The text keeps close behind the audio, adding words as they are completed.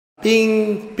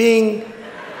Bing, bing.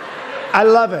 I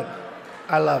love it.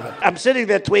 I love it. I'm sitting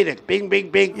there tweeting. Bing,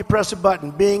 bing, bing. You press a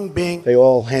button. Bing, bing. They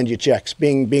all hand you checks.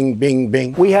 Bing, bing, bing,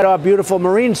 bing. We had our beautiful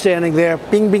Marine standing there.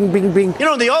 Bing, bing, bing, bing. You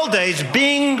know, in the old days,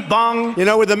 bing, bong. You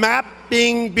know, with the map,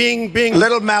 bing, bing, bing.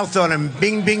 Little mouth on him.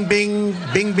 Bing, bing, bing.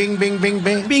 Bing, bing, bing, bing,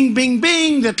 bing. Bing, bing,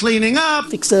 bing. They're cleaning up.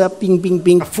 Fix it up. Bing, bing,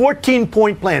 bing. A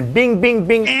 14-point plan. Bing, bing,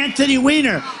 bing. Anthony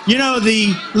Weiner. You know,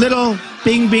 the little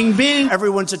bing, bing, bing.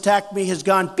 Everyone's attacked me has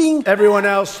gone bing. Everyone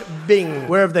else, bing.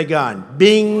 Where have they gone?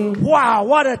 Bing. Wow,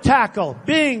 what a tackle.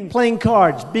 Bing. Playing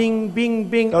cards. Bing, bing,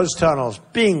 bing. Those tunnels.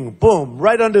 Bing, boom.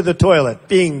 Right under the toilet.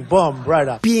 Bing, boom. Right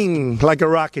up. Bing. Like a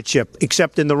rocket ship,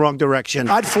 except in the wrong direction.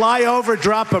 I'd fly over,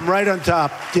 drop them right on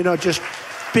top. You know, just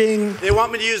bing. They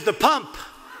want me to use the pump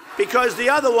because the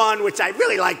other one, which I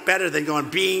really like better than going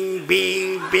bing,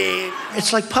 bing, bing.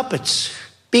 It's like puppets.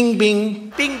 Bing, bing.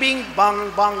 Bing, bing, bong,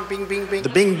 bong, bing, bing, bing. The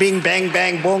bing, bing, bang,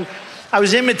 bang, boom. I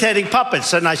was imitating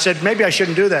puppets, and I said, maybe I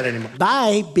shouldn't do that anymore.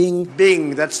 Bye, bing.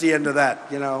 Bing, that's the end of that.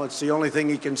 You know, it's the only thing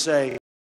he can say.